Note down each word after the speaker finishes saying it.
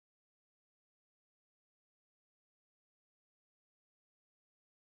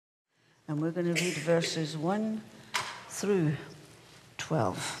And we're going to read verses 1 through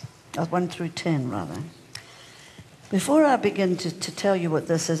 12. 1 through 10, rather. Before I begin to tell you what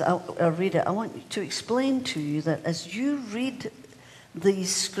this is, I'll read it. I want to explain to you that as you read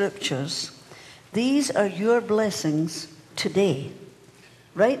these scriptures, these are your blessings today.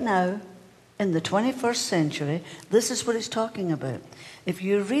 Right now, in the 21st century, this is what it's talking about. If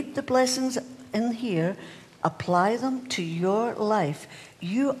you read the blessings in here, apply them to your life,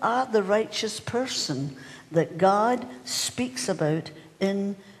 you are the righteous person that God speaks about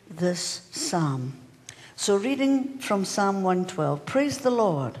in this psalm. So reading from Psalm 112, praise the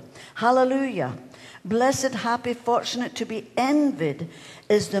Lord, hallelujah. Blessed, happy, fortunate, to be envied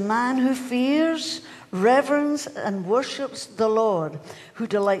is the man who fears, reverence, and worships the Lord, who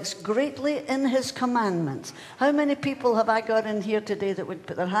delights greatly in his commandments. How many people have I got in here today that would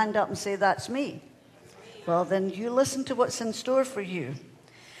put their hand up and say, that's me? Well, then you listen to what's in store for you.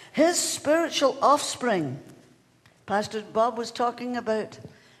 His spiritual offspring. Pastor Bob was talking about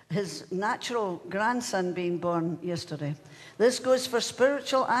his natural grandson being born yesterday. This goes for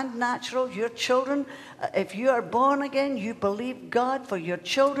spiritual and natural. Your children, if you are born again, you believe God for your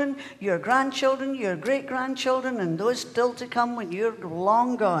children, your grandchildren, your great-grandchildren, and those still to come when you're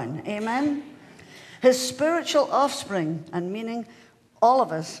long gone. Amen? His spiritual offspring, and meaning all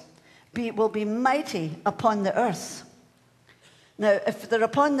of us, will be mighty upon the earth. Now, if they're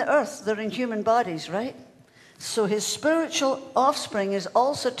upon the earth, they're in human bodies, right? So his spiritual offspring is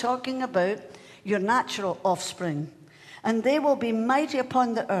also talking about your natural offspring. And they will be mighty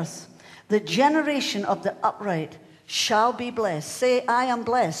upon the earth. The generation of the upright shall be blessed. Say, I am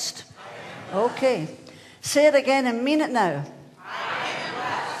blessed. I am blessed. Okay. Say it again and mean it now. I am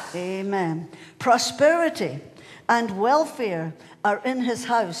blessed. Amen. Prosperity and welfare are in his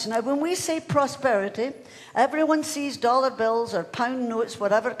house. Now, when we say prosperity, everyone sees dollar bills or pound notes,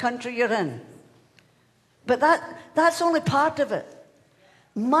 whatever country you're in. But that's only part of it.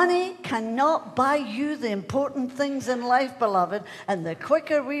 Money cannot buy you the important things in life, beloved, and the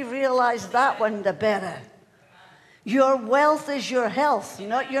quicker we realize that one, the better. Your wealth is your health,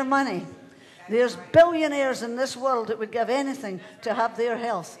 not your money. There's billionaires in this world that would give anything to have their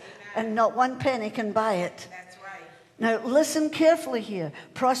health, and not one penny can buy it. Now, listen carefully here.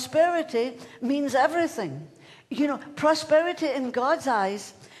 Prosperity means everything. You know, prosperity in God's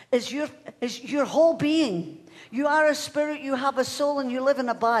eyes is your whole being. You are a spirit, you have a soul, and you live in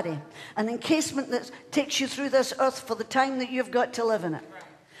a body. An encasement that takes you through this earth for the time that you've got to live in it.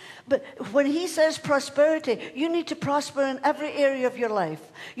 But when he says prosperity, you need to prosper in every area of your life.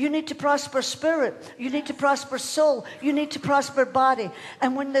 You need to prosper spirit. You need to prosper soul. You need to prosper body.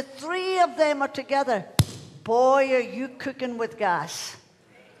 And when the three of them are together, boy, are you cooking with gas.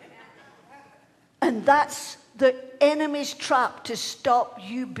 And that's the enemy's trap to stop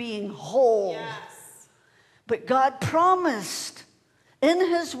you being whole. Yes. But God promised in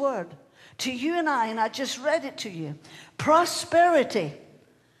his word to you and I just read it to you, prosperity.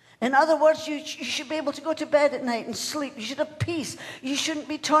 In other words, you should be able to go to bed at night and sleep. You should have peace. You shouldn't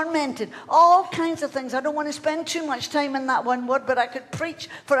be tormented. All kinds of things. I don't want to spend too much time in that one word, but I could preach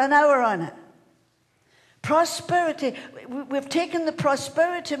for an hour on it. Prosperity. We've taken the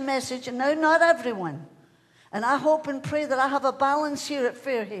prosperity message, and now not everyone. And I hope and pray that I have a balance here at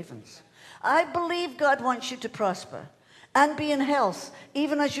Fair Havens. I believe God wants you to prosper and be in health,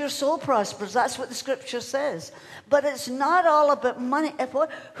 even as your soul prospers. That's what the scripture says. But it's not all about money.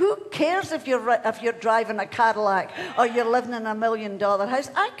 Who cares if you're driving a Cadillac or you're living in $1 million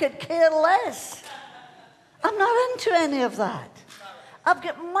house? I could care less. I'm not into any of that. I've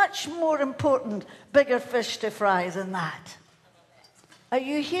got much more important, bigger fish to fry than that. Are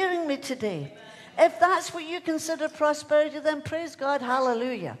you hearing me today? If that's what you consider prosperity, then praise God,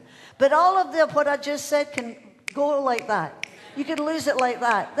 hallelujah. But all of what I just said can go like that. You could lose it like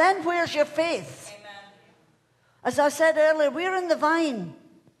that. Then where's your faith? Amen. As I said earlier, we're in the vine.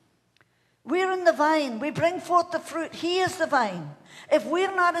 We're in the vine. We bring forth the fruit. He is the vine. If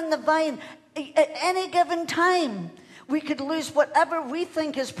we're not in the vine, at any given time, we could lose whatever we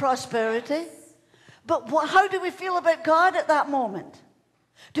think is prosperity. But how do we feel about God at that moment?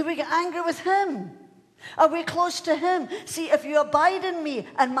 Do we get angry with him? Are we close to him? See, if you abide in me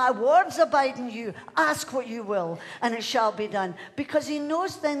and my words abide in you, ask what you will and it shall be done. Because he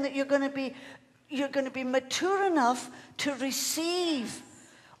knows then that you're going to be mature enough to receive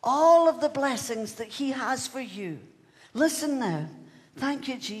all of the blessings that he has for you. Listen now. Thank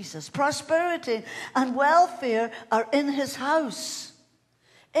you, Jesus. Prosperity and welfare are in his house.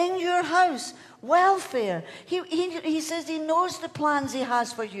 In your house. Welfare. He says he knows the plans he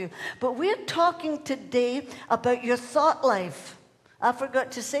has for you. But we're talking today about your thought life. I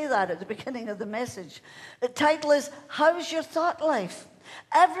forgot to say that at the beginning of the message. The title is, How's Your Thought Life?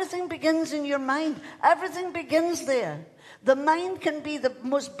 Everything begins in your mind. Everything begins there. The mind can be the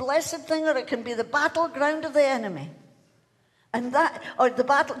most blessed thing, or it can be the battleground of the enemy. And that, or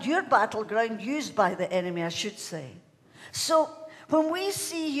your battleground used by the enemy, I should say. So, when we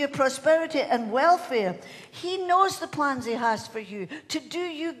see your prosperity and welfare, he knows the plans he has for you, to do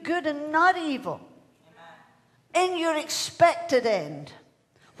you good and not evil. Amen. In your expected end.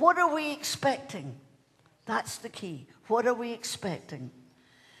 What are we expecting? That's the key. What are we expecting?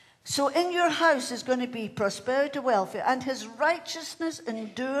 So in your house is going to be prosperity, welfare, and his righteousness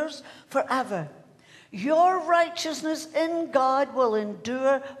endures forever. Your righteousness in God will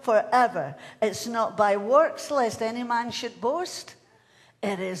endure forever. It's not by works, lest any man should boast.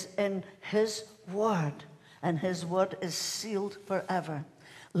 It is in his word, and his word is sealed forever.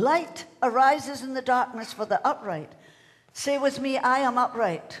 Light arises in the darkness for the upright. Say with me, I am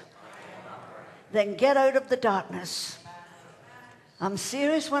upright. Then get out of the darkness. I'm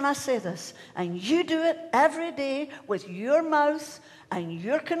serious when I say this. And you do it every day with your mouth and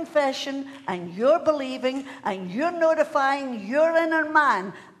your confession and your believing and you're notifying your inner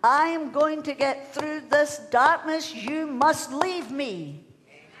man, I am going to get through this darkness. You must leave me.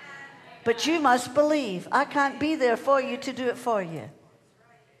 But you must believe. I can't be there for you to do it for you.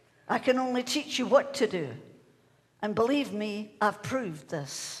 I can only teach you what to do. And believe me, I've proved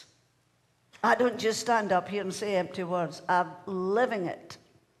this. I don't just stand up here and say empty words. I'm living it.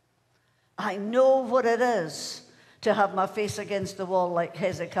 I know what it is to have my face against the wall like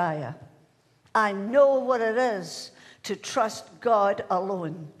Hezekiah. I know what it is to trust God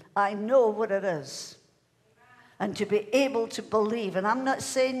alone. I know what it is. And to be able to believe. And I'm not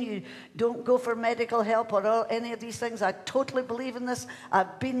saying you don't go for medical help or any of these things. I totally believe in this.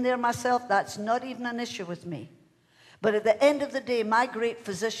 I've been there myself. That's not even an issue with me. But at the end of the day, my great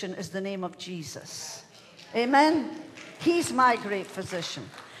physician is the name of Jesus. Amen? He's my great physician.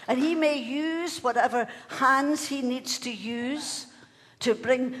 And he may use whatever hands he needs to use to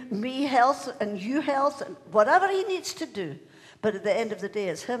bring me health and you health, and whatever he needs to do. But at the end of the day,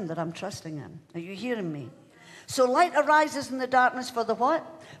 it's him that I'm trusting in. Are you hearing me? So light arises in the darkness for the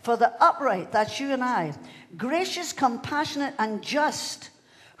what? For the upright, that's you and I. Gracious, compassionate, and just,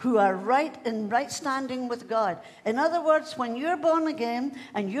 who are in right standing with God. In other words, when you're born again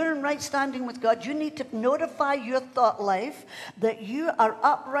and you're in right standing with God, you need to notify your thought life that you are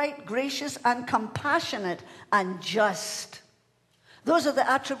upright, gracious, and compassionate, and just. Those are the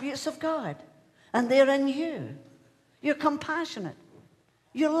attributes of God, and they're in you. You're compassionate.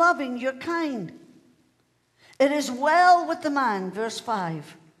 You're loving. You're kind. It is well with the man, verse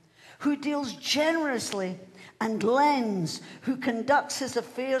 5, who deals generously and lends, who conducts his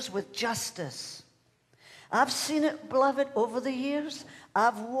affairs with justice. I've seen it, beloved, over the years.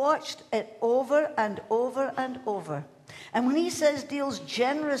 I've watched it over and over and over. And when he says deals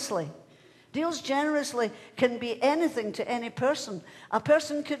generously can be anything to any person. A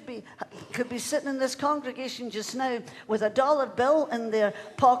person could be sitting in this congregation just now with $1 bill in their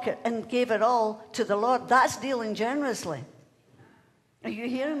pocket and gave it all to the Lord. That's dealing generously. Are you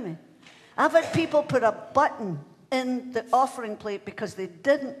hearing me? I've had people put a button in the offering plate because they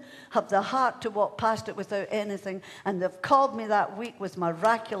didn't have the heart to walk past it without anything, and they've called me that week with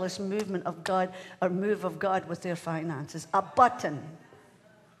miraculous movement of God or move of God with their finances. A button.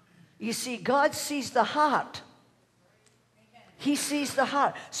 You see, God sees the heart. He sees the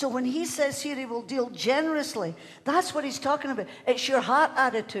heart. So when he says here he will deal generously, that's what he's talking about. It's your heart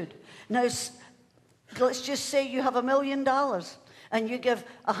attitude. Now, let's just say you have $1 million and you give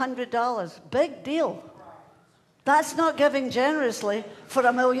 $100. Big deal. That's not giving generously for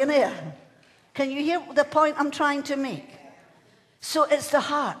a millionaire. Can you hear the point I'm trying to make? So it's the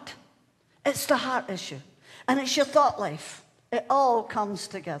heart. It's the heart issue. And it's your thought life. It all comes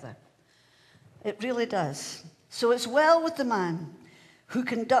together. It really does. So it's well with the man who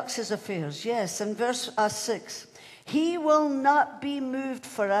conducts his affairs. Yes, in verse 6. He will not be moved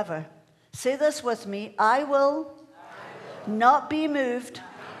forever. Say this with me. I will not be moved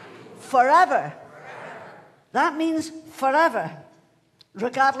forever. That means forever.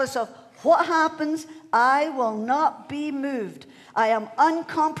 Regardless of what happens, I will not be moved. I am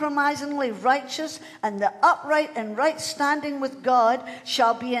uncompromisingly righteous, and the upright and right standing with God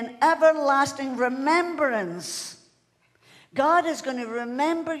shall be an everlasting remembrance. God is going to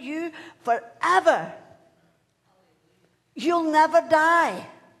remember you forever. You'll never die.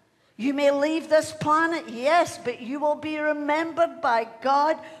 You may leave this planet, yes, but you will be remembered by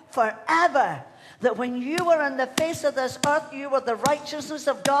God forever. that when you were on the face of this earth, you were the righteousness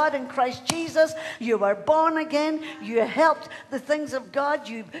of God in Christ Jesus. You were born again. You helped the things of God.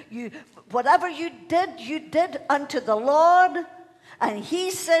 Whatever you did unto the Lord. And he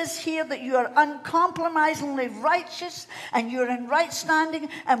says here that you are uncompromisingly righteous and you're in right standing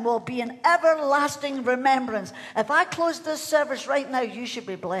and will be in everlasting remembrance. If I close this service right now, you should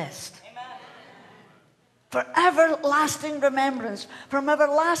be blessed. Amen. For everlasting remembrance, from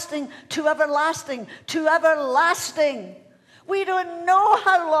everlasting to everlasting to everlasting. We don't know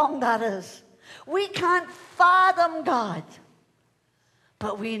how long that is. We can't fathom God.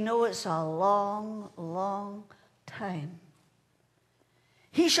 But we know it's a long, long time.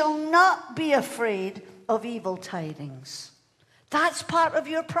 He shall not be afraid of evil tidings. That's part of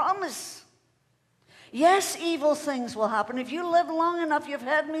your promise. Yes, evil things will happen. If you live long enough, you've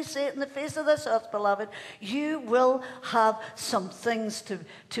heard me say it in the face of this earth, beloved, you will have some things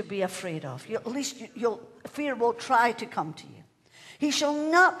to be afraid of. At least fear will try to come to you. He shall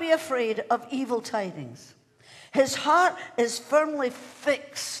not be afraid of evil tidings. His heart is firmly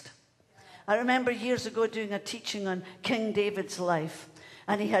fixed. I remember years ago doing a teaching on King David's life.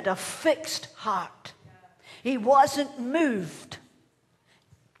 And he had a fixed heart. He wasn't moved.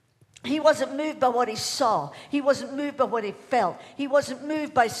 He wasn't moved by what he saw. He wasn't moved by what he felt. He wasn't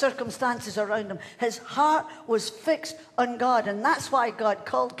moved by circumstances around him. His heart was fixed on God. And that's why God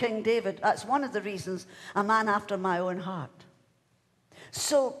called King David, that's one of the reasons, a man after my own heart.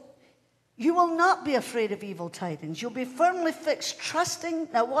 So you will not be afraid of evil tidings. You'll be firmly fixed, trusting.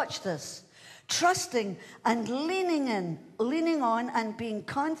 Now watch this. Trusting and leaning on and being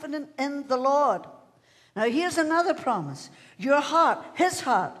confident in the Lord. Now here's another promise. Your heart, his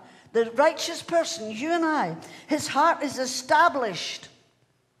heart, the righteous person, you and I, his heart is established.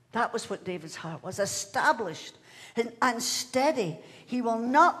 That was what David's heart was, established and steady. He will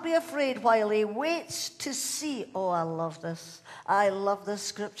not be afraid while he waits to see. Oh, I love this. I love this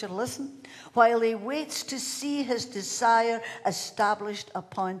scripture. Listen. While he waits to see his desire established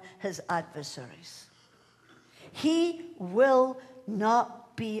upon his adversaries. He will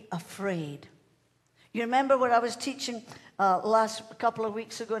not be afraid. You remember what I was teaching last couple of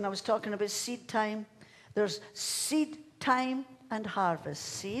weeks ago, and I was talking about seed time. There's seed time and harvest.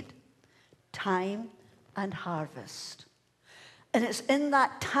 Seed, time, and harvest. And it's in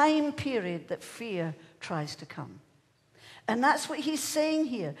that time period that fear tries to come. And that's what he's saying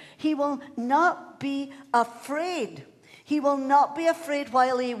here. He will not be afraid. He will not be afraid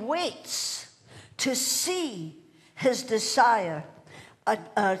while he waits to see his desire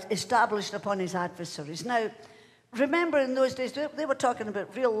established upon his adversaries. Now, remember in those days, they were talking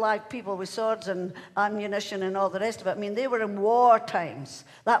about real live people with swords and ammunition and all the rest of it. I mean, they were in war times.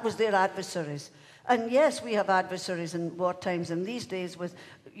 That was their adversaries. And yes, we have adversaries in war times, and these days with,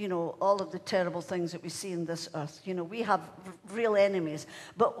 all of the terrible things that we see in this earth. We have real enemies.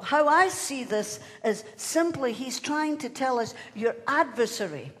 But how I see this is simply he's trying to tell us your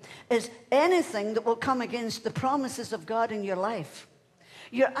adversary is anything that will come against the promises of God in your life.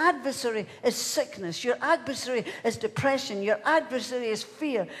 Your adversary is sickness. Your adversary is depression. Your adversary is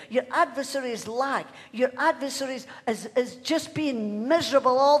fear. Your adversary is lack. Your adversary is just being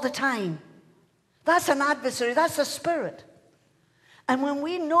miserable all the time. That's an adversary. That's a spirit. And when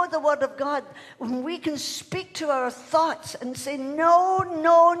we know the Word of God, when we can speak to our thoughts and say, no,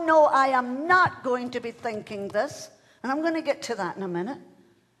 no, no, I am not going to be thinking this. And I'm going to get to that in a minute.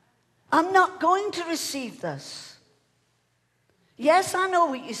 I'm not going to receive this. Yes, I know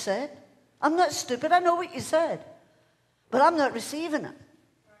what you said. I'm not stupid. I know what you said. But I'm not receiving it.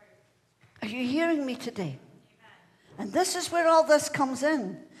 Are you hearing me today? And this is where all this comes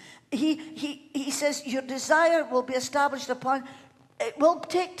in. He says, your desire will be established upon. It will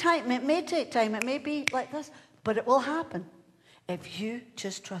take time. It may take time. It may be like this. But it will happen if you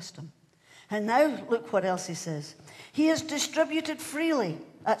just trust him. And now look what else he says. He has distributed freely.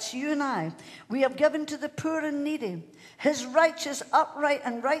 That's you and I. We have given to the poor and needy. His righteous, upright,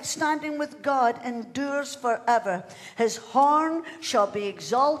 and right standing with God endures forever. His horn shall be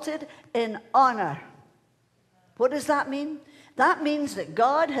exalted in honor. What does that mean? That means that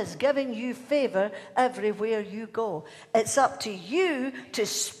God has given you favor everywhere you go. It's up to you to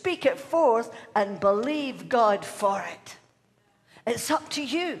speak it forth and believe God for it. It's up to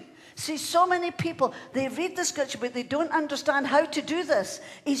you. See, so many people, they read the scripture, but they don't understand how to do this.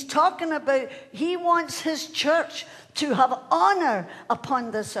 He's talking about, he wants his church to have honor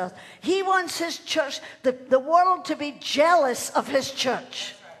upon this earth. He wants his church, the world to be jealous of his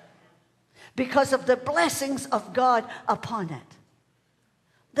church because of the blessings of God upon it.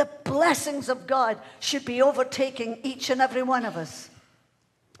 The blessings of God should be overtaking each and every one of us.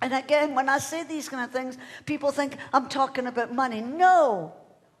 And again, when I say these kind of things, people think I'm talking about money. No,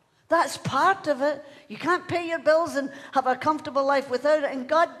 that's part of it. You can't pay your bills and have a comfortable life without it. And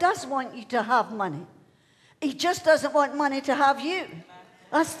God does want you to have money. He just doesn't want money to have you.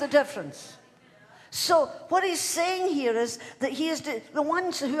 That's the difference. So what he's saying here is that he is the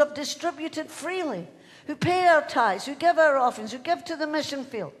ones who have distributed freely, who pay our tithes, who give our offerings, who give to the mission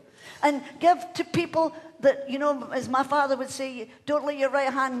field, and give to people that, you know, as my father would say, don't let your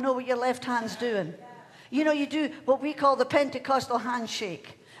right hand know what your left hand's doing. You know, you do what we call the Pentecostal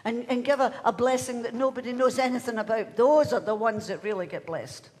handshake and give a blessing that nobody knows anything about. Those are the ones that really get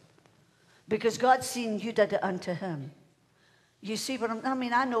blessed. Because God's seen you did it unto him. You see what I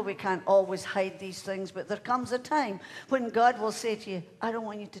mean? I know we can't always hide these things, but there comes a time when God will say to you, I don't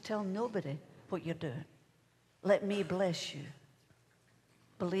want you to tell nobody what you're doing. Let me bless you.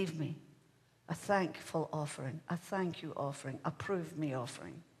 Believe me, a thankful offering, a thank you offering, a prove me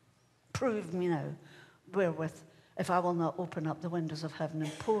offering. Prove me now, wherewith, if I will not open up the windows of heaven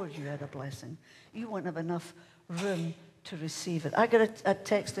and pour you out a blessing, you won't have enough room to receive it. I got a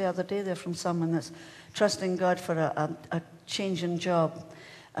text the other day there from someone that's trusting God for a change in job,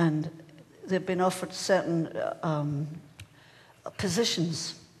 and they've been offered certain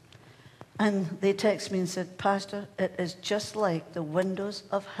positions. And they text me and said, Pastor, it is just like the windows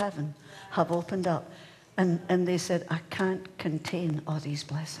of heaven have opened up. And they said, I can't contain all these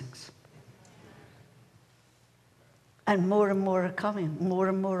blessings. And more are coming. More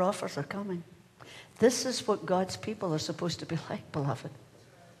and more offers are coming. This is what God's people are supposed to be like, beloved.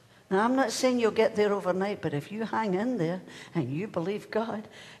 Now, I'm not saying you'll get there overnight, but if you hang in there and you believe God,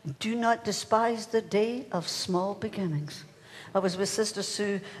 do not despise the day of small beginnings. I was with Sister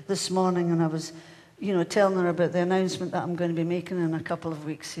Sue this morning, and I was, you know, telling her about the announcement that I'm going to be making in a couple of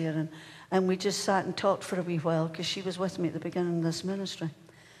weeks here. And we just sat and talked for a wee while, because she was with me at the beginning of this ministry.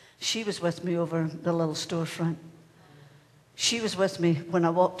 She was with me over the little storefront. She was with me when I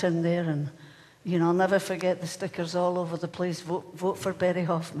walked in there, and, you know, I'll never forget the stickers all over the place, vote for Betty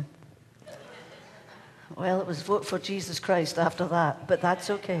Hoffman. Well, it was vote for Jesus Christ after that, but that's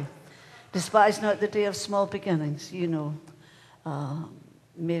okay. Despise not the day of small beginnings, you know.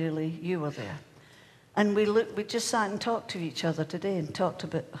 Mary Lee, you were there. And we just sat and talked to each other today and talked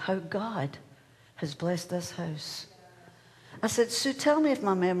about how God has blessed this house. I said, Sue, tell me if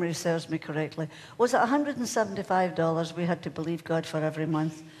my memory serves me correctly. Was it $175 we had to believe God for every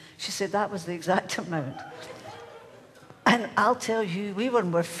month? She said that was the exact amount. And I'll tell you, we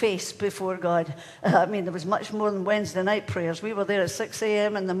were faced before God. I mean, there was much more than Wednesday night prayers. We were there at 6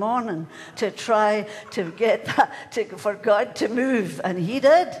 a.m. in the morning to try to get that, for God to move. And he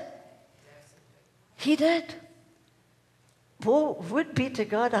did. He did. Woe would be to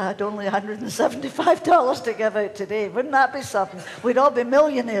God I had only $175 to give out today. Wouldn't that be something? We'd all be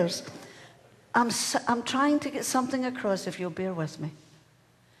millionaires. I'm trying to get something across, if you'll bear with me.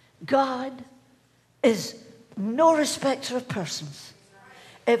 God is no respecter of persons.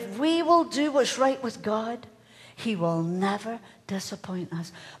 If we will do what's right with God, he will never disappoint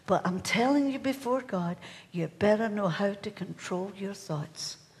us. But I'm telling you before God, you better know how to control your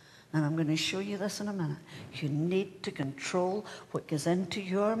thoughts. And I'm going to show you this in a minute. You need to control what goes into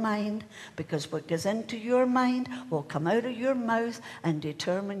your mind, because what goes into your mind will come out of your mouth and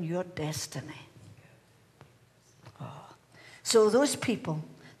determine your destiny. Oh. So those people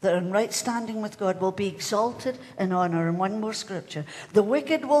that are in right standing with God will be exalted in honor. And one more scripture. The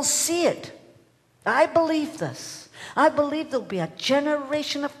wicked will see it. I believe this. I believe there'll be a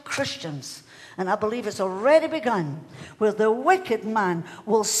generation of Christians, and I believe it's already begun, where the wicked man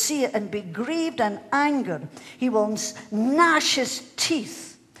will see it and be grieved and angered. He will gnash his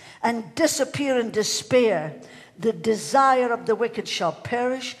teeth and disappear in despair. The desire of the wicked shall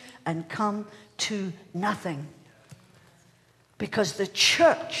perish and come to nothing. Because the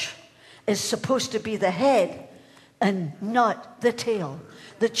church is supposed to be the head and not the tail.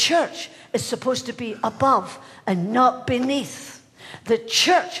 The church is supposed to be above and not beneath. The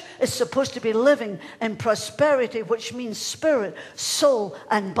church is supposed to be living in prosperity, which means spirit, soul,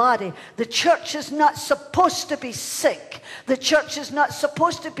 and body. The church is not supposed to be sick. The church is not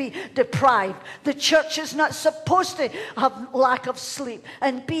supposed to be deprived. The church is not supposed to have lack of sleep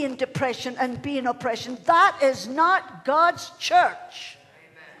and be in depression and be in oppression. That is not God's church.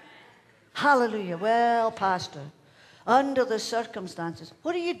 Amen. Hallelujah. Well, Pastor, under the circumstances,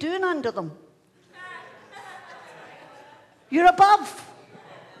 what are you doing under them? You're above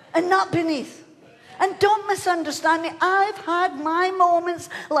and not beneath. And don't misunderstand me. I've had my moments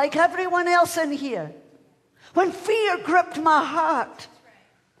like everyone else in here, when fear gripped my heart.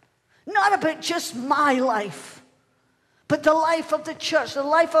 Not about just my life, but the life of the church, the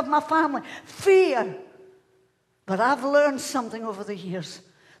life of my family, fear. But I've learned something over the years.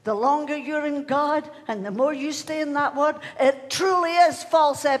 The longer you're in God and the more you stay in that word, it truly is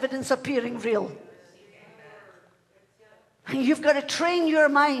false evidence appearing real. And you've got to train your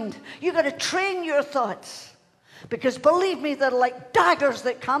mind. You've got to train your thoughts. Because believe me, they're like daggers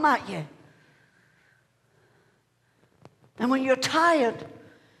that come at you. And when you're tired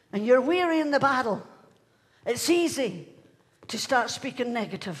and you're weary in the battle, it's easy to start speaking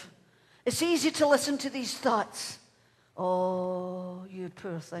negative. It's easy to listen to these thoughts. Oh, you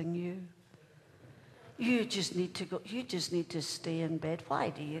poor thing, you. You just need to go. You just need to stay in bed.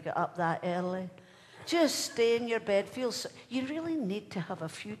 Why do you get up that early? Just stay in your bed. You really need to have a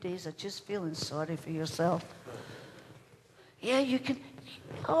few days of just feeling sorry for yourself. Yeah, you can.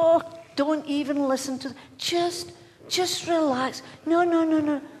 Oh, don't even listen to. Just relax.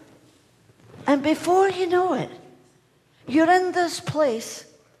 No. And before you know it, you're in this place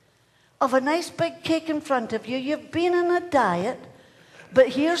of a nice big cake in front of you. You've been on a diet, but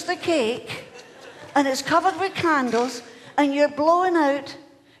here's the cake, and it's covered with candles, and you're blowing out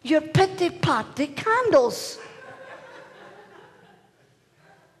your pity-party candles.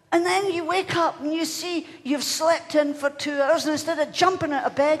 And then you wake up and you see you've slept in for 2 hours, and instead of jumping out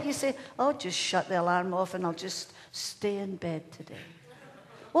of bed, you say, "I'll just shut the alarm off and I'll just stay in bed today."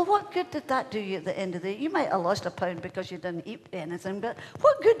 Well, what good did that do you at the end of the day? You might have lost a pound because you didn't eat anything, but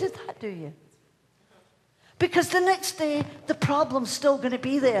what good did that do you? Because the next day, the problem's still going to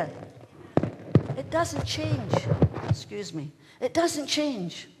be there. It doesn't change. Excuse me. It doesn't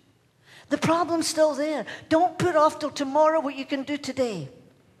change. The problem's still there. Don't put off till tomorrow what you can do today.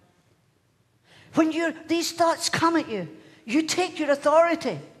 When these thoughts come at you, you take your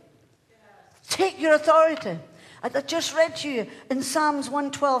authority. Take your authority. I just read to you in Psalms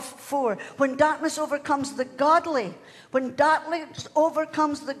 112:4, when darkness overcomes the godly,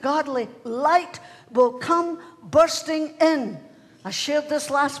 light will come bursting in. I shared this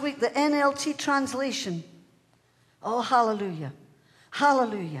last week, the NLT translation. Oh, hallelujah.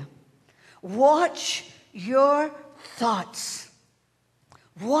 Hallelujah. Watch your thoughts.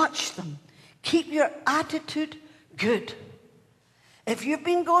 Watch them. Keep your attitude good. If you've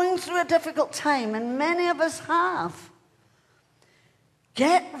been going through a difficult time, and many of us have,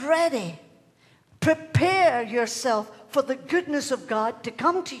 get ready. Prepare yourself for the goodness of God to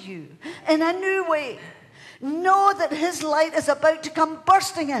come to you in a new way. Know that His light is about to come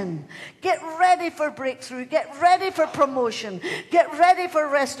bursting in. Get ready for breakthrough. Get ready for promotion. Get ready for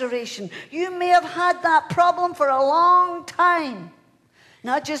restoration. You may have had that problem for a long time.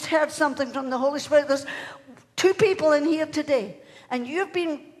 Now, I just heard something from the Holy Spirit. There's 2 people in here today, and you've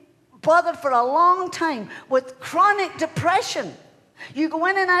been bothered for a long time with chronic depression. You go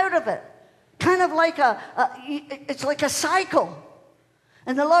in and out of it, kind of like it's like a cycle.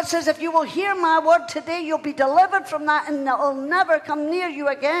 And the Lord says, if you will hear my word today, you'll be delivered from that, and it will never come near you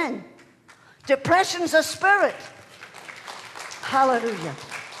again. Depression's a spirit. Hallelujah.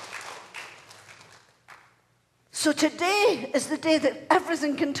 So today is the day that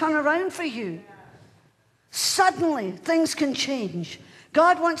everything can turn around for you. Suddenly, things can change.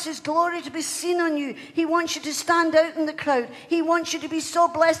 God wants His glory to be seen on you. He wants you to stand out in the crowd. He wants you to be so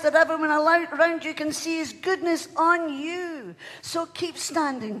blessed that everyone around you can see His goodness on you. So keep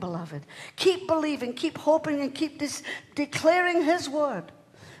standing, beloved. Keep believing, keep hoping, and keep declaring His word,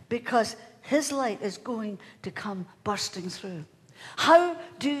 because His light is going to come bursting through. How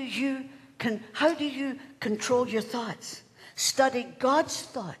do you control your thoughts? Study God's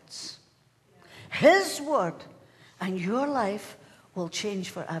thoughts. His word, and your life will change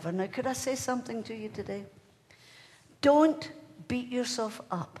forever. Now, could I say something to you today? Don't beat yourself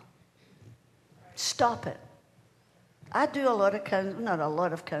up. Stop it. I do a lot of counseling, not a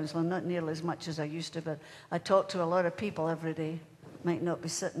lot of counseling, not nearly as much as I used to, but I talk to a lot of people every day. Might not be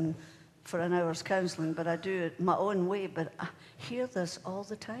sitting for an hour's counseling, but I do it my own way, but I hear this all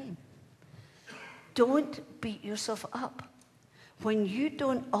the time. Don't beat yourself up. When you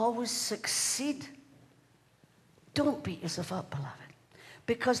don't always succeed, don't beat yourself up, beloved.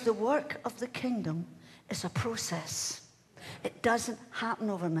 Because the work of the kingdom is a process. It doesn't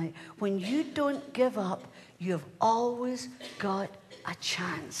happen overnight. When you don't give up, you've always got a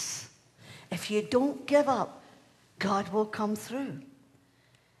chance. If you don't give up, God will come through.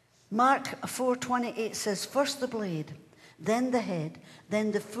 Mark 4:28 says, first the blade, then the head,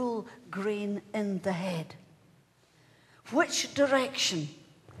 then the full grain in the head. Which direction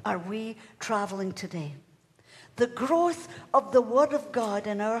are we traveling today? The growth of the Word of God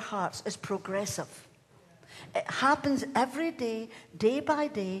in our hearts is progressive. It happens every day, day by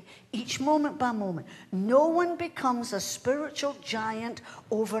day, each moment by moment. No one becomes a spiritual giant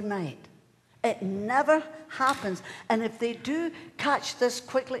overnight. It never happens. And if they do catch this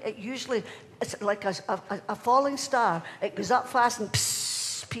quickly, it's like a falling star. It goes up fast and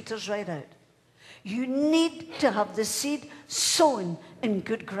peters right out. You need to have the seed sown in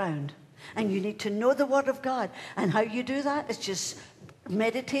good ground. And you need to know the Word of God. And how you do that is just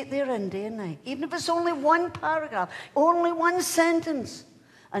meditate therein day and night. Even if it's only one paragraph, only one sentence,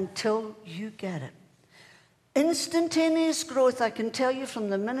 until you get it. Instantaneous growth, I can tell you from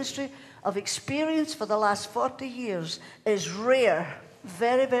the ministry of experience for the last 40 years, is rare.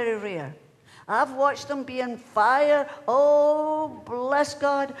 Very, very rare. I've watched them be on fire. Oh, bless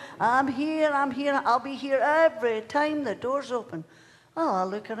God. I'm here. I'll be here every time the door's open. Oh, I'll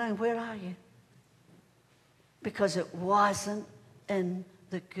look around. Where are you? Because it wasn't in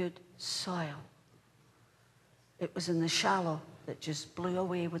the good soil. It was in the shallow that just blew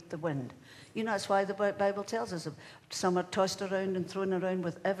away with the wind. You know, that's why the Bible tells us some are tossed around and thrown around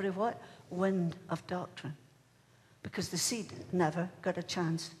with every what? Wind of doctrine. Because the seed never got a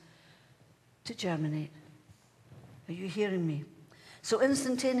chance to germinate. Are you hearing me? So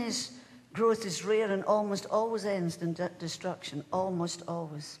instantaneous growth is rare and almost always ends in destruction. Almost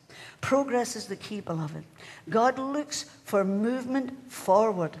always. Progress is the key, beloved. God looks for movement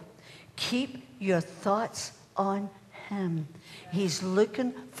forward. Keep your thoughts on Him. He's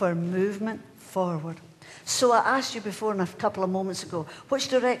looking for movement forward. So I asked you before a couple of moments ago, which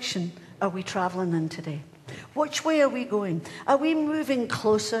direction are we traveling in today? Which way are we going? Are we moving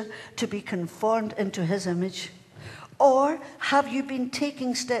closer to be conformed into His image? Or have you been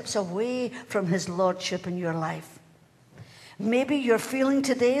taking steps away from His lordship in your life? Maybe you're feeling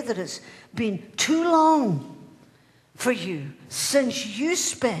today that it's been too long for you since you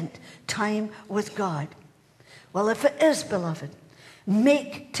spent time with God. Well, if it is, beloved,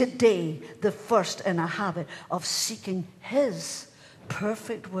 make today the first in a habit of seeking His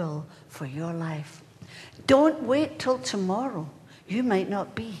perfect will for your life. Don't wait till tomorrow. You might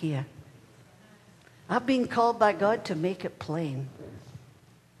not be here. I've been called by God to make it plain.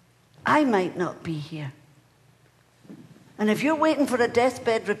 I might not be here. And if you're waiting for a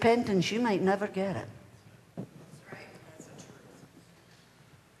deathbed repentance, you might never get it. That's right. That's the truth.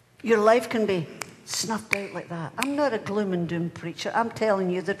 Your life can be snuffed out like that. I'm not a gloom and doom preacher. I'm telling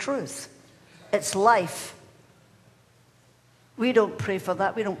you the truth. It's life. We don't pray for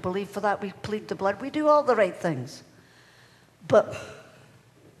that. We don't believe for that. We plead the blood. We do all the right things. But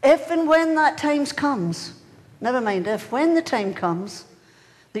if and when that time comes, never mind if, when the time comes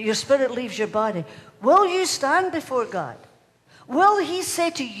that your spirit leaves your body, will you stand before God? Will He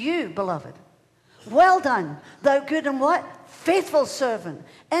say to you, beloved, well done, thou good and what? Faithful servant.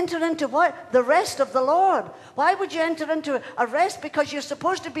 Enter into what? The rest of the Lord. Why would you enter into a rest? Because you're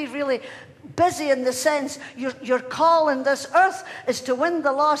supposed to be really busy in the sense your call in this earth is to win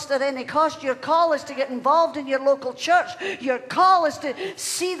the lost at any cost. Your call is to get involved in your local church. Your call is to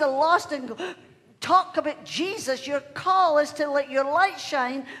see the lost and talk about Jesus. Your call is to let your light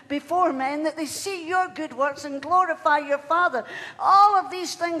shine before men, that they see your good works and glorify your Father. All of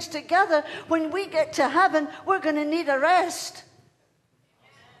these things together, when we get to heaven, we're going to need a rest.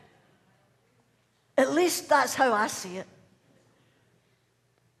 At least that's how I see it.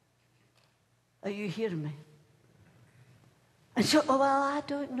 Are you hearing me? And so, oh, well, I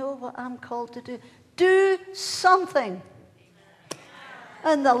don't know what I'm called to do. Do something.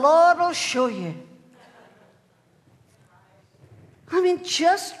 And the Lord will show you. I mean,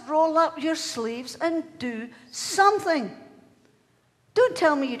 just roll up your sleeves and do something. Don't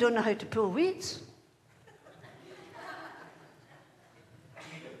tell me you don't know how to pull weeds.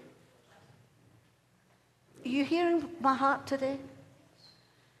 Are you hearing my heart today?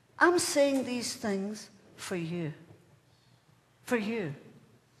 I'm saying these things for you. For you.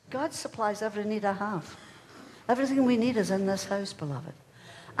 God supplies every need I have. Everything we need is in this house, beloved.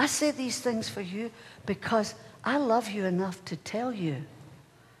 I say these things for you because I love you enough to tell you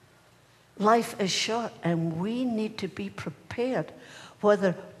life is short and we need to be prepared,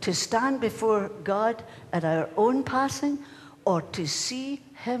 whether to stand before God at our own passing or to see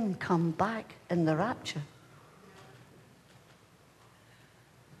Him come back in the rapture.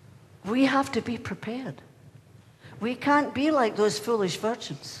 We have to be prepared. We can't be like those foolish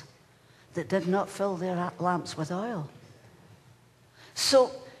virgins that did not fill their lamps with oil.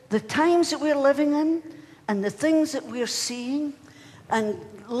 So the times that we're living in and the things that we're seeing, and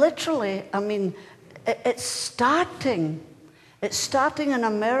literally, I mean, it's starting. It's starting in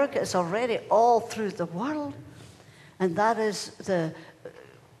America. It's already all through the world. And that is the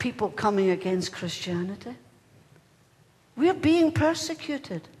people coming against Christianity. We're being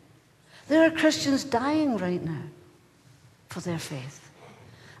persecuted. There are Christians dying right now for their faith.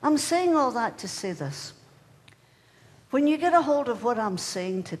 I'm saying all that to say this. When you get a hold of what I'm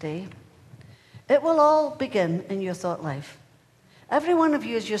saying today, it will all begin in your thought life. Every one of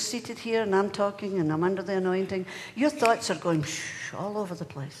you, as you're seated here and I'm talking and I'm under the anointing, your thoughts are going all over the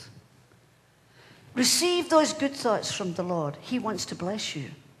place. Receive those good thoughts from the Lord. He wants to bless you.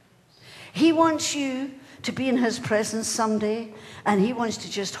 He wants you to be in his presence someday, and he wants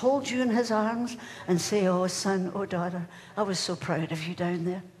to just hold you in his arms and say, oh, son, oh, daughter, I was so proud of you down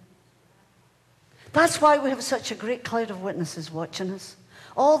there. That's why we have such a great cloud of witnesses watching us.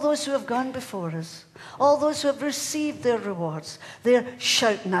 All those who have gone before us, all those who have received their rewards, they're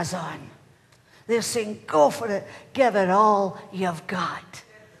shouting us on. They're saying, go for it, give it all you've got.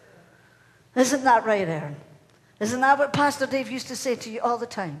 Isn't that right, Aaron? Isn't that what Pastor Dave used to say to you all the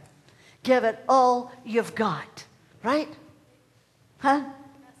time? Give it all you've got, right? Huh?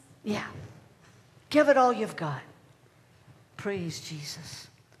 Yeah. Give it all you've got. Praise Jesus.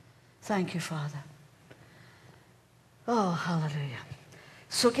 Thank you, Father. Oh, hallelujah.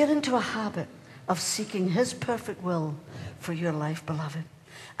 So get into a habit of seeking his perfect will for your life, beloved.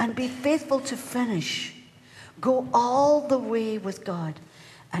 And be faithful to finish. Go all the way with God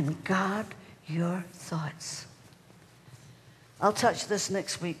and guard your thoughts. I'll touch this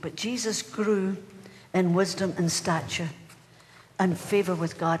next week, but Jesus grew in wisdom and stature and favor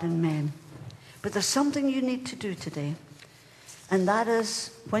with God and men. But there's something you need to do today, and that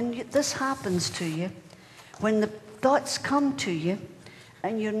is when this happens to you, when the thoughts come to you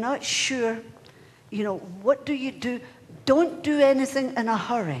and you're not sure, what do you do? Don't do anything in a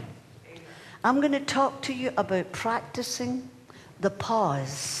hurry. I'm going to talk to you about practicing the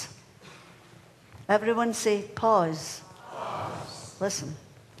pause. Everyone say pause. Pause. Listen.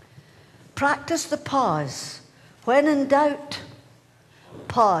 Practice the pause. When in doubt,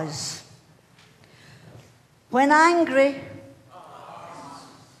 pause. When angry, pause.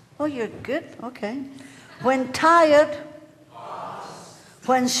 Oh, you're good. Okay. When tired, pause.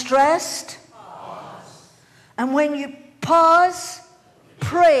 When stressed, pause. And when you pause,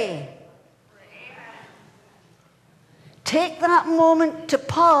 pray. Take that moment to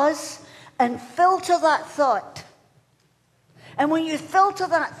pause and filter that thought. And when you filter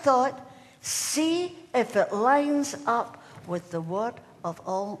that thought, see if it lines up with the word of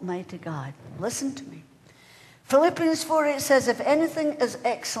Almighty God. Listen to me. Philippians 4:8 says, if anything is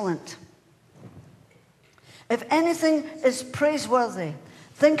excellent, if anything is praiseworthy,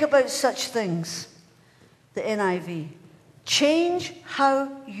 think about such things. The NIV. Change how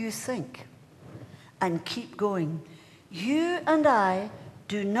you think and keep going. You and I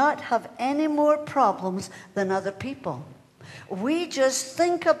do not have any more problems than other people. We just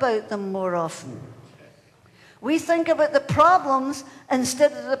think about them more often. We think about the problems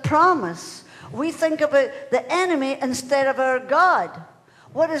instead of the promise. We think about the enemy instead of our God.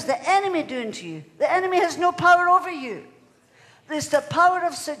 What is the enemy doing to you? The enemy has no power over you. There's the power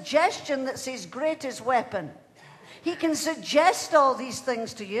of suggestion that's his greatest weapon. He can suggest all these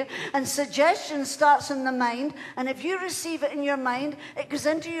things to you, and suggestion starts in the mind, and if you receive it in your mind, it goes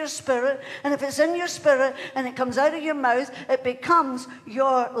into your spirit, and if it's in your spirit and it comes out of your mouth, it becomes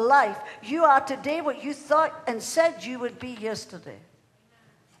your life. You are today what you thought and said you would be yesterday.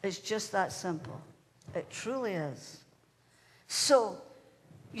 It's just that simple. It truly is. So,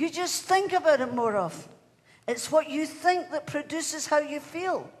 you just think about it more often. It's what you think that produces how you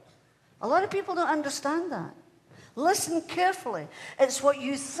feel. A lot of people don't understand that. Listen carefully. It's what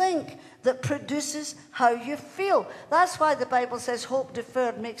you think that produces how you feel. That's why the Bible says hope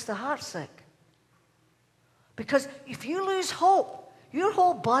deferred makes the heart sick. Because if you lose hope, your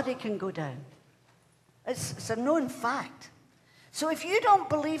whole body can go down. It's a known fact. So if you don't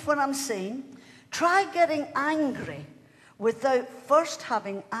believe what I'm saying, try getting angry without first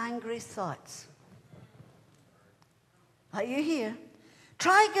having angry thoughts. Are you here?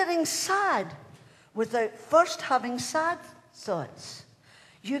 Try getting sad without first having sad thoughts.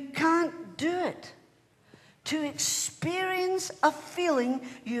 You can't do it. To experience a feeling,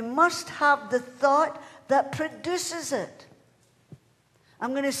 you must have the thought that produces it.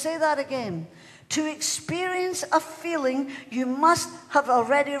 I'm going to say that again. To experience a feeling, you must have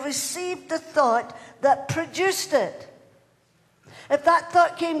already received the thought that produced it. If that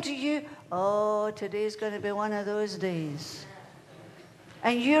thought came to you, oh, today's going to be one of those days,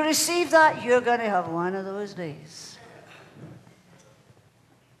 and you receive that, you're going to have one of those days.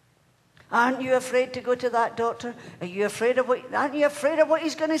 Aren't you afraid to go to that doctor? Aren't you afraid of what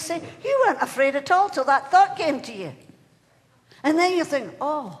he's going to say? You weren't afraid at all till that thought came to you. And then you think,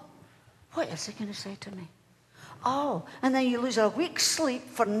 oh, what is he going to say to me? Oh, and then you lose a week's sleep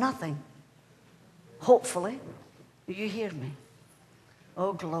for nothing. Hopefully. You hear me?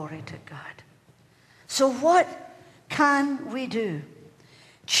 Oh, glory to God. So what can we do?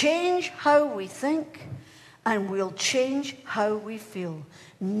 Change how we think, and we'll change how we feel.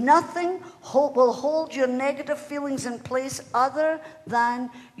 Nothing will hold your negative feelings in place other than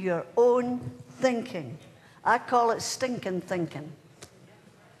your own thinking. I call it stinking thinking.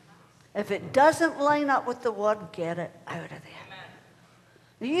 If it doesn't line up with the word, get it out of there.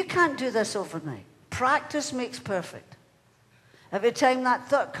 Now, you can't do this overnight. Practice makes perfect. Every time that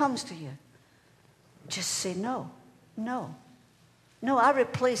thought comes to you, just say no, no. No, I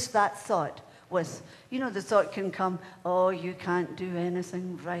replace that thought with, the thought can come, oh, you can't do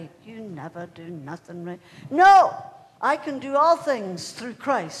anything right. You never do nothing right. No, I can do all things through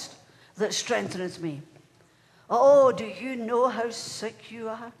Christ that strengtheneth me. Oh, do you know how sick you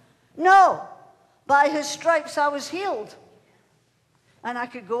are? No, by his stripes I was healed. And I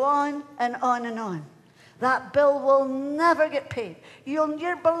could go on and on and on. That bill will never get paid.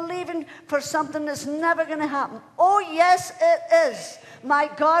 You're believing for something that's never going to happen. Oh, yes, it is. My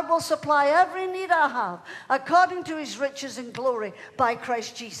God will supply every need I have according to his riches and glory by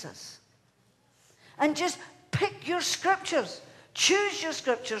Christ Jesus. And just pick your scriptures. Choose your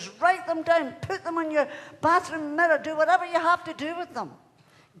scriptures. Write them down. Put them on your bathroom mirror. Do whatever you have to do with them.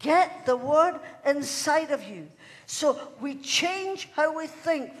 Get the word inside of you. So we change how we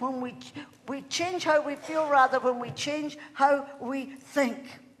think when we change how we feel, rather, when we change how we think.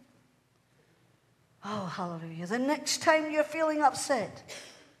 Oh, hallelujah. The next time you're feeling upset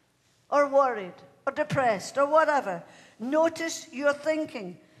or worried or depressed or whatever, notice your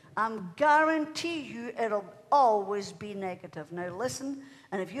thinking. I guarantee you it'll always be negative. Now listen,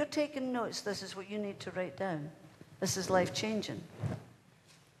 and if you're taking notes, this is what you need to write down. This is life-changing.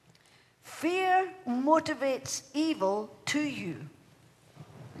 Fear motivates evil to you,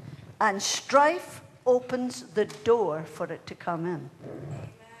 and strife opens the door for it to come in.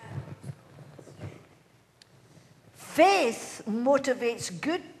 Faith motivates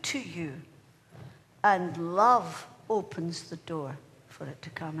good to you, and love opens the door for it to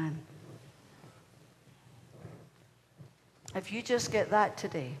come in. If you just get that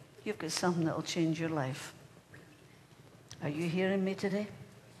today, you've got something that will change your life. Are you hearing me today?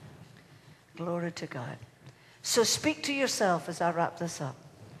 Glory to God. So speak to yourself as I wrap this up.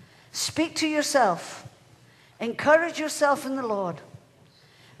 Speak to yourself. Encourage yourself in the Lord.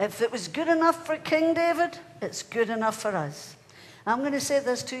 If it was good enough for King David, it's good enough for us. I'm going to say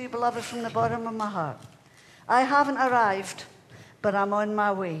this to you, beloved, from the bottom of my heart. I haven't arrived, but I'm on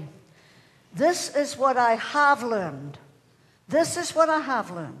my way. This is what I have learned. This is what I have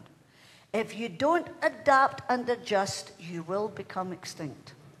learned. If you don't adapt and adjust, you will become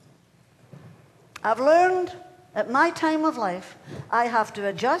extinct. I've learned at my time of life, I have to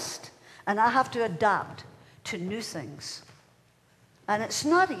adjust and I have to adapt to new things. And it's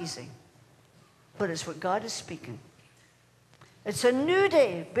not easy, but it's what God is speaking. It's a new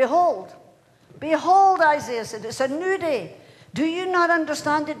day. Behold. Behold, Isaiah said, it's a new day. Do you not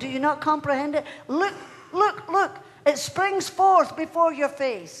understand it? Do you not comprehend it? Look, look, look. It springs forth before your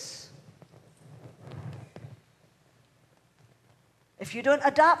face. If you don't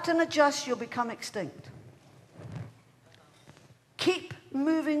adapt and adjust, you'll become extinct. Keep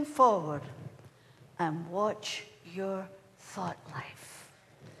moving forward and watch your thought life.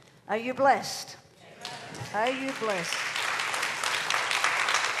 Are you blessed? Are you blessed?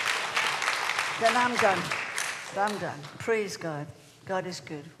 Then I'm done. I'm done. Praise God. God is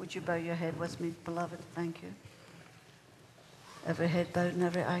good. Would you bow your head with me, beloved? Thank you. Every head bowed and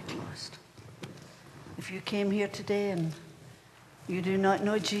every eye closed. If you came here today and you do not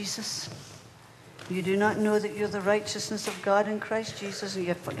know Jesus, you do not know that you're the righteousness of God in Christ Jesus, and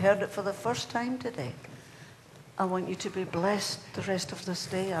you've heard it for the first time today, I want you to be blessed the rest of this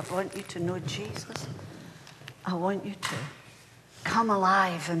day. I want you to know Jesus. I want you to come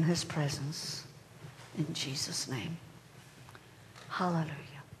alive in his presence. In Jesus' name. Hallelujah.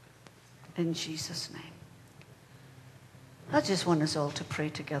 In Jesus' name. I just want us all to pray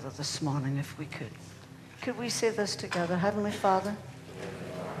together this morning, if we could. Could we say this together? Heavenly Father,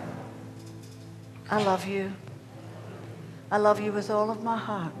 I love you. I love you with all of my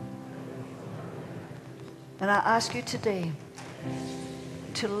heart. And I ask you today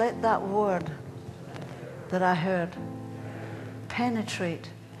to let that word that I heard penetrate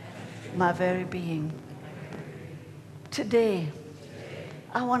my very being. Today,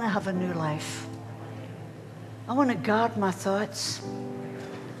 I want to have a new life. I want to guard my thoughts.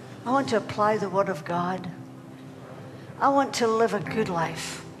 I want to apply the Word of God. I want to live a good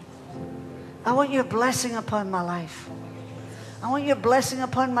life. I want your blessing upon my life. I want your blessing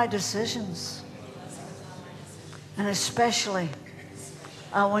upon my decisions. And especially,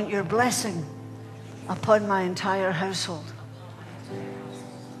 I want your blessing upon my entire household.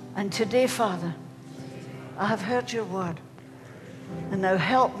 And today, Father, I have heard your word. And now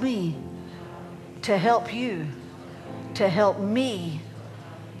help me to help you, to help me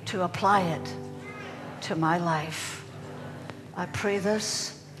to apply it to my life. I pray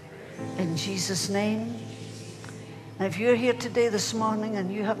this in Jesus' name. And if you're here today this morning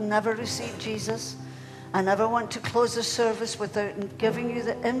and you have never received Jesus, I never want to close the service without giving you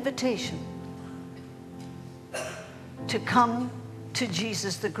the invitation to come to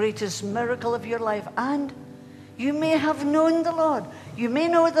Jesus, the greatest miracle of your life. And you may have known the Lord. You may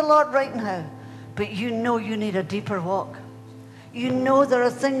know the Lord right now, but you know you need a deeper walk. You know there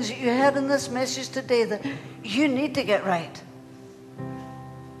are things that you heard in this message today that you need to get right.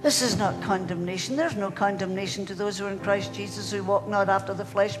 This is not condemnation. There's no condemnation to those who are in Christ Jesus, who walk not after the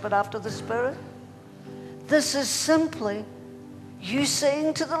flesh, but after the Spirit. This is simply you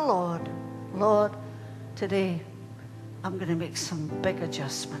saying to the Lord, Lord, today I'm going to make some big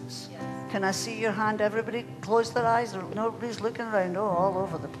adjustments. Can I see your hand? Everybody close their eyes. Nobody's looking around. Oh, all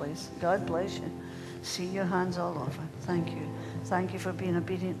over the place. God bless you. See your hands all over. Thank you. Thank you for being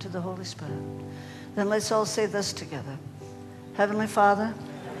obedient to the Holy Spirit. Then let's all say this together. Heavenly Father,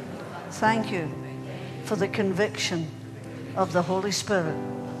 thank you for the conviction of the Holy Spirit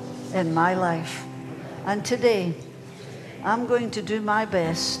in my life. And today, I'm going to do my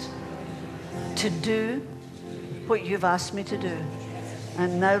best to do what you've asked me to do.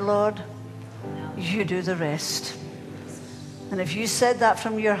 And now, Lord, you do the rest. And if you said that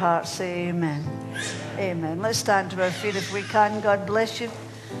from your heart, say amen. Amen. Let's stand to our feet if we can. God bless you.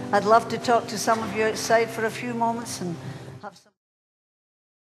 I'd love to talk to some of you outside for a few moments and